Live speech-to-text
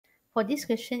For this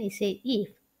question, it says if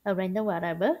a random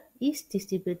variable is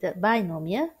distributed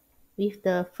binomial with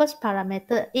the first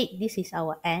parameter 8, this is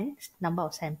our n, number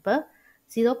of sample,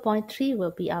 0.3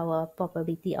 will be our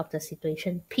probability of the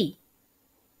situation P.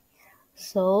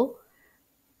 So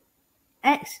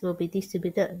X will be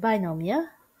distributed binomial.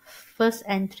 First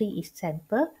entry is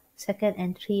sample, second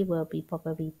entry will be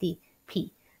probability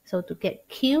P. So to get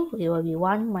Q, it will be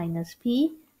 1 minus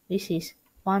P, which is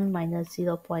 1 minus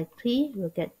 0.3 will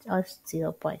get us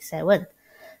 0.7.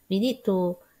 We need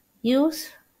to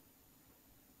use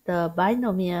the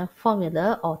binomial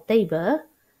formula or table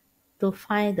to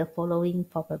find the following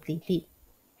probability.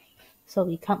 So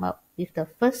we come up with the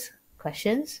first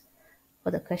questions. For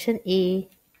the question A,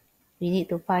 we need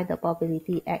to find the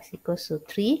probability x equals to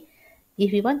 3.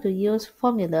 If we want to use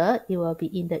formula, it will be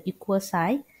in the equal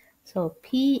sign. So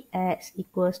Px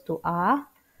equals to R,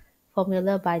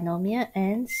 formula binomial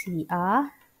n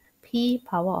CR, P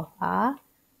power of R,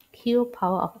 Q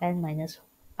power of n minus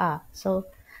R. So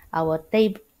our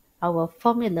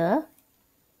formula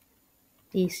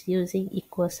is using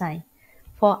equal sign.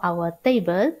 For our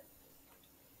table,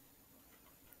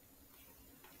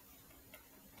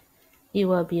 it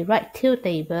will be right tail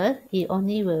table. It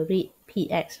only will read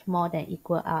Px more than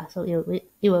equal R. So it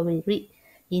will read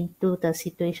into the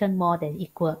situation more than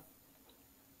equal.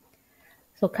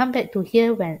 So come back to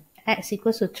here, when x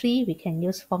equals to 3, we can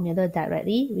use formula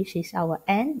directly, which is our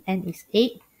n. N is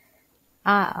 8,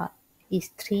 R is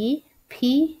 3,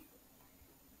 P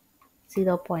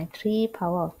 0.3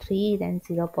 power of 3, then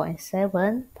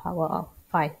 0.7 power of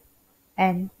 5.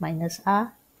 N minus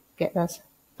R get us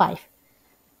 5.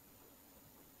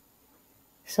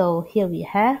 So here we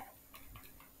have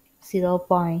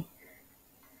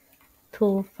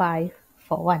 0.25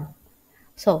 for 1.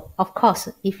 So of course,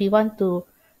 if we want to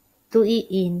do it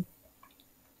in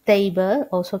table,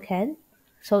 also can.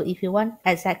 So if you want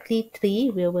exactly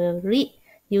 3, we will read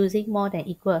using more than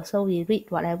equal. So we read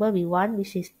whatever we want,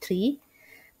 which is 3,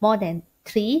 more than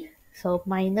 3. So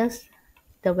minus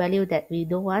the value that we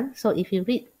don't want. So if you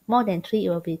read more than 3, it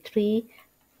will be 3,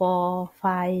 4,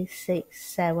 5, 6,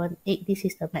 7, 8. This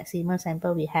is the maximum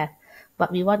sample we have.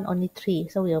 But we want only 3.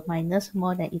 So we will minus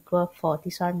more than equal for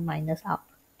this one, minus out.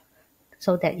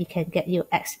 So that it can get you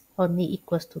x only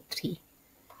equals to 3.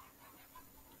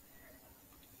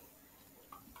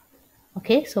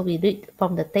 Okay, so we read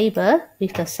from the table,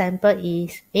 with the sample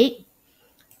is 8,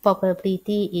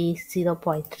 probability is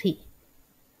 0.3.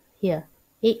 Here,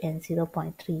 8 and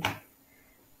 0.3.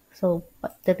 So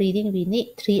the reading we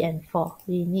need 3 and 4.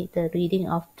 We need the reading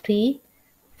of 3,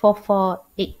 4, 4,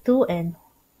 8, 2 and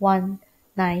 1,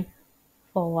 9,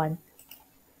 4, 1.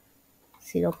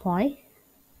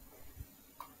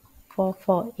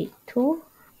 0.4482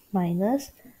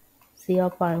 minus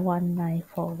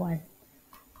 0.1941.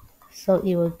 So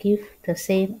it will give the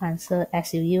same answer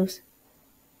as you use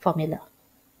formula.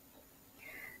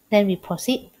 Then we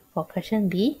proceed for question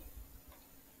B.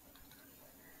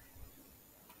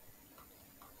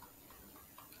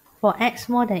 For x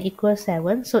more than equal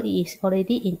 7, so it is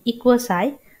already in equal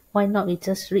sign. Why not we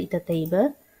just read the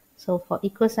table? So for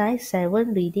equal sign,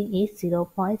 7 reading is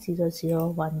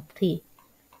 0.0013.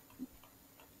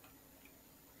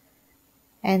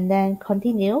 And then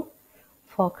continue.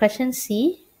 For question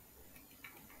C,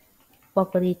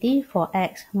 probability for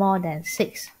x more than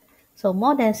 6. So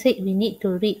more than 6, we need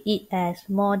to read it as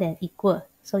more than equal.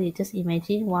 So you just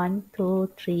imagine 1, 2,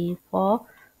 3, 4,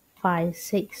 5,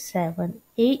 6, 7,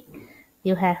 8.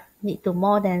 You need to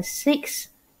more than 6.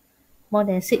 More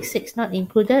than 6, 6 not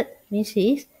included, means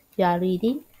is you are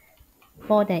reading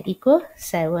more than equal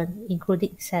 7,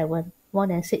 including 7. More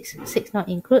than 6, 6 not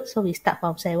included, so we start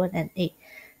from 7 and 8.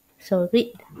 So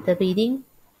read the reading,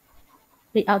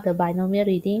 read out the binomial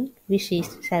reading, which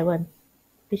is 7,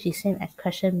 which is same as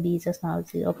question B just now,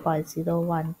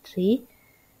 0.013.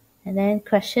 And then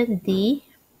question D,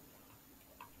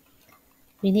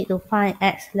 we need to find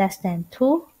x less than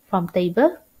 2 from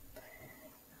table.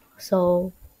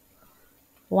 So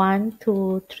 1,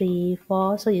 2, 3,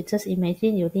 4. So you just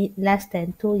imagine you need less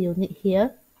than 2 unit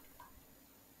here.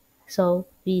 So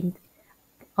we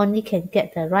only can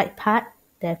get the right part.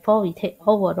 Therefore, we take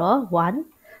overall 1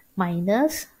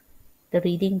 minus the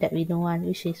reading that we don't want,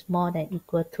 which is more than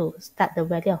equal to. Start the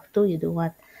value of 2 you don't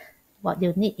want. What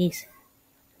you need is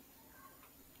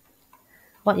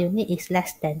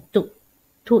less than 2.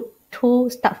 2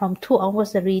 start from 2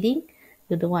 onwards the reading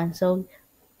you don't want. So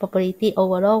probability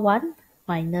overall 1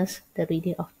 minus the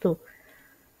reading of 2.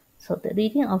 So the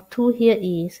reading of 2 here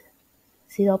is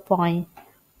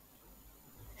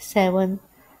 0.7447.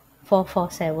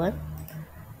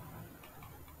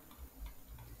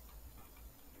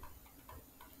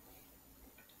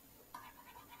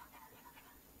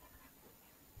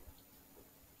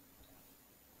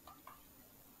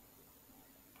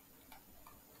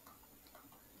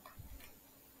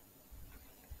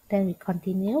 Then we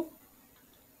continue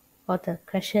for the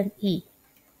question E.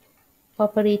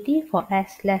 Probability for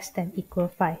S less than equal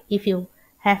 5. If you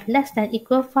have less than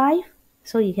equal 5,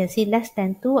 so you can see less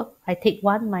than 2, I take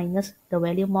 1 minus the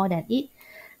value more than it.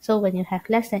 So when you have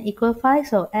less than equal 5,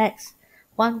 so X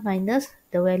 1 minus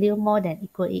the value more than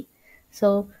equal 8.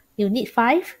 So you need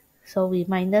 5, so we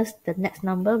minus the next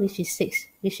number, which is 6,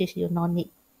 which is you not need.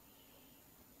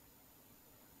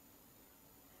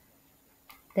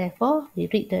 Therefore, we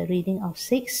read the reading of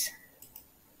 6,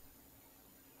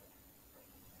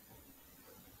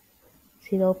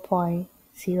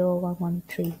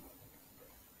 0.0113.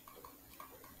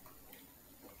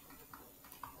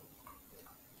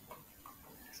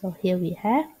 So here we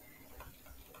have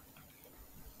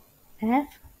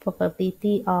F,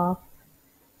 probability of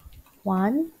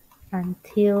 1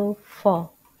 until 4,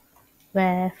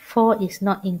 where 4 is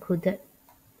not included.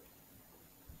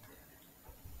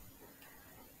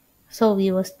 So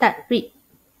we will start read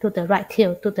to the right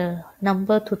tail, to the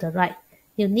number to the right.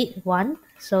 You need 1,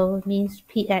 so means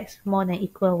Px more than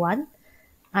equal 1,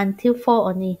 until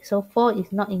 4 only. So 4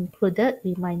 is not included,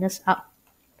 we minus up,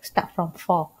 start from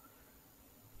 4.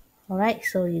 Alright,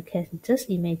 so you can just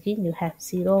imagine you have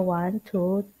 0, 1,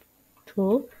 2,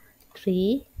 2,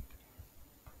 3,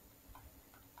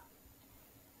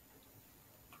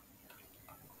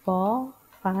 4,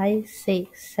 5,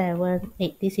 6, 7,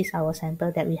 8. This is our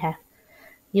sample that we have.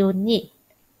 You need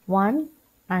 1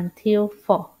 until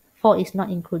 4. 4 is not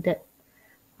included.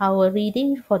 Our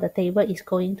reading for the table is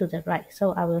going to the right.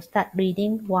 So I will start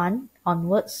reading 1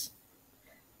 onwards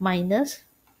minus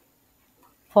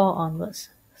 4 onwards.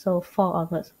 So 4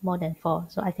 onwards, more than 4.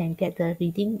 So I can get the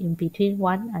reading in between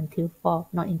 1 until 4,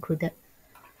 not included.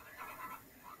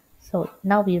 So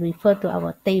now we refer to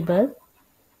our table.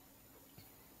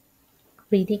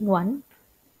 Reading 1,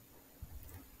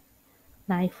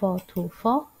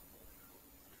 9424.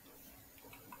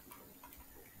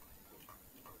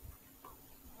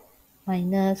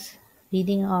 Minus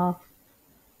reading of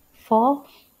 4,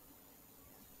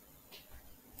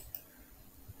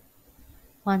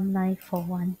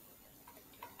 1941.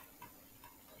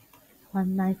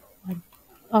 1941.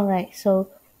 Alright, so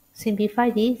simplify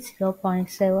this,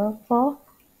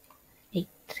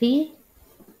 0.7483.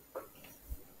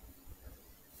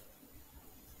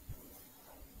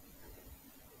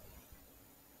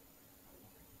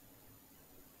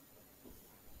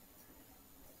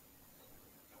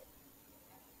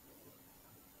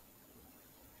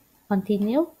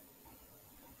 Continue.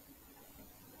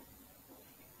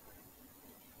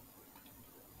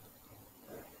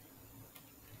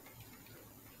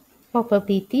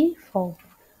 Probability for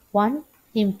 1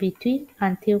 in between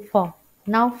until 4.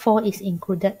 Now 4 is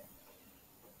included.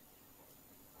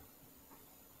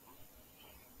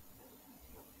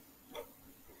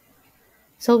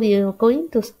 So we are going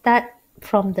to start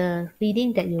from the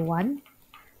reading that you want.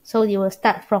 So you will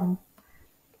start from,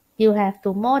 you have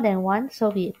to more than 1, so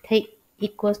we take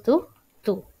equals to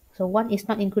 2. So 1 is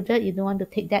not included, you don't want to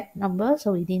take that number,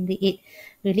 so we didn't read it.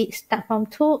 We read start from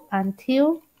 2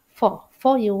 until 4.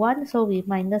 4 you want, so we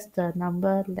minus the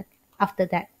number after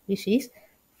that, which is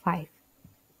 5.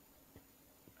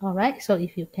 Alright, so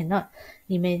if you cannot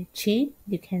imagine,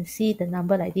 you can see the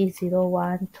number like this, 0,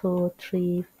 1, 2,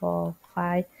 3, 4,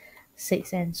 5,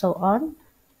 6, and so on,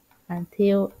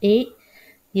 until 8.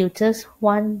 You just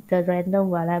want the random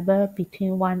variable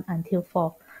between 1 until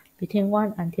 4. Between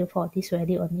 1 until 4, this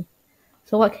value only.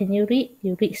 So what can you read?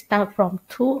 You read start from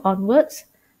 2 onwards,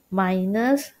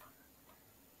 minus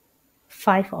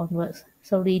 5 onwards.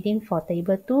 So reading for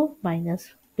table 2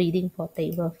 minus reading for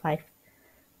table 5.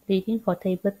 Reading for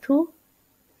table 2,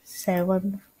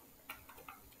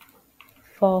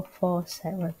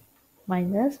 7447,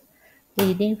 minus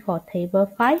reading for table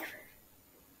 5,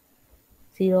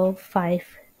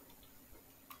 0580.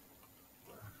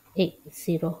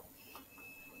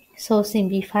 So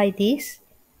simplify this.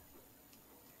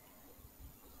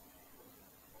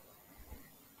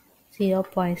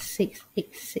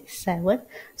 0.6867.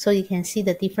 So you can see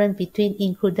the difference between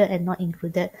included and not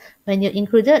included. When you're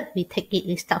included, we take it,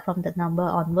 we start from the number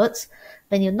onwards.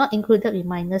 When you're not included, we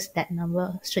minus that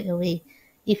number straight away.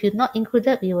 If you're not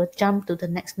included, we will jump to the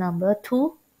next number,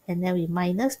 2, and then we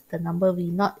minus the number we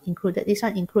not included. This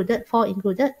one included, 4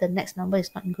 included, the next number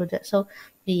is not included. So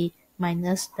we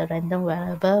minus the random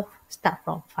variable, start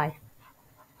from 5.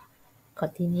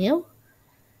 Continue.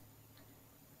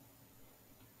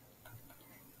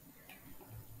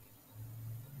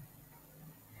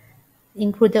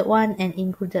 Included 1 and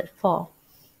included 4.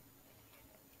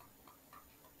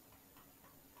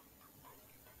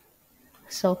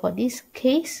 So for this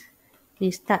case,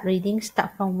 we start reading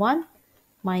start from 1,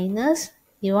 minus,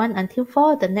 you want until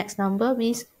 4, the next number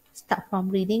means start from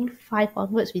reading 5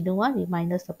 onwards, we don't want, we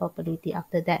minus the probability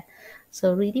after that.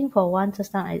 So reading for 1,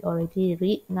 just now I already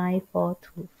read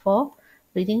 9424.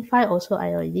 Reading 5 also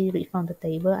I already read from the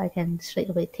table. I can straight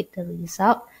away take the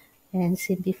result and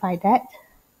simplify that.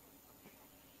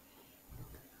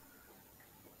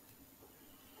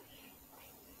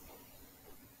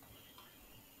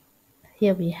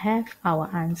 Here we have our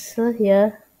answer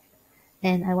here.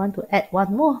 And I want to add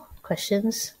one more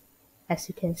questions. As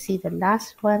you can see, the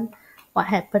last one, what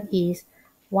happened is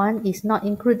 1 is not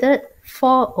included,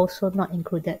 4 also not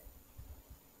included.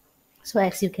 So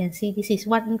as you can see, this is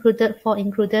 1 included, 4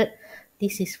 included,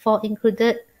 this is 4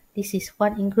 included, this is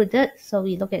 1 included. So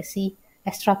we look at see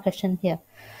extra question here.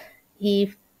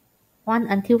 If 1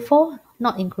 until 4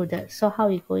 not included, so how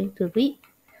are you going to read?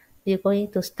 We're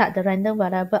going to start the random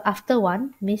variable after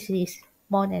 1, means it is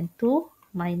more than 2,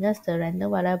 minus the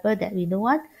random variable that we don't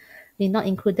want. We not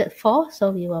included 4,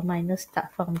 so we will minus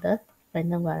start from the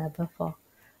random variable 4.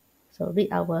 So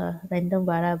read our random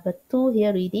variable 2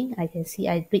 here reading. I can see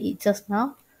I read it just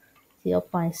now,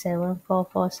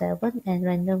 0.7447, and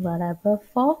random variable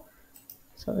 4.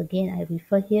 So again, I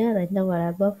refer here, random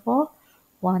variable 4,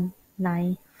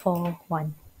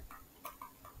 1941.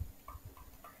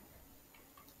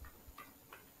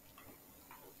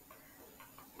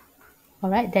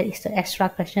 Alright, that is the extra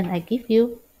question I give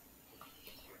you.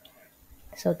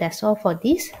 So that's all for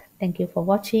this. Thank you for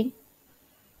watching.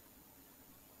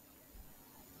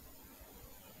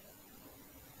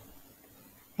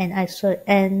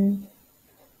 And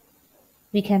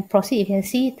we can proceed. You can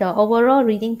see the overall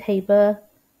reading table.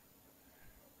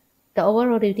 The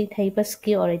overall reading table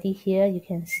scale already here. You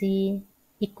can see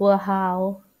equal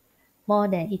how, more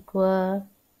than equal,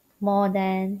 more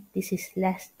than, this is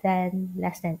less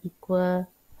than equal.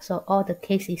 So all the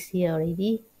case is here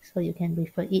already. So you can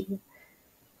refer it.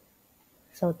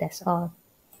 So that's all.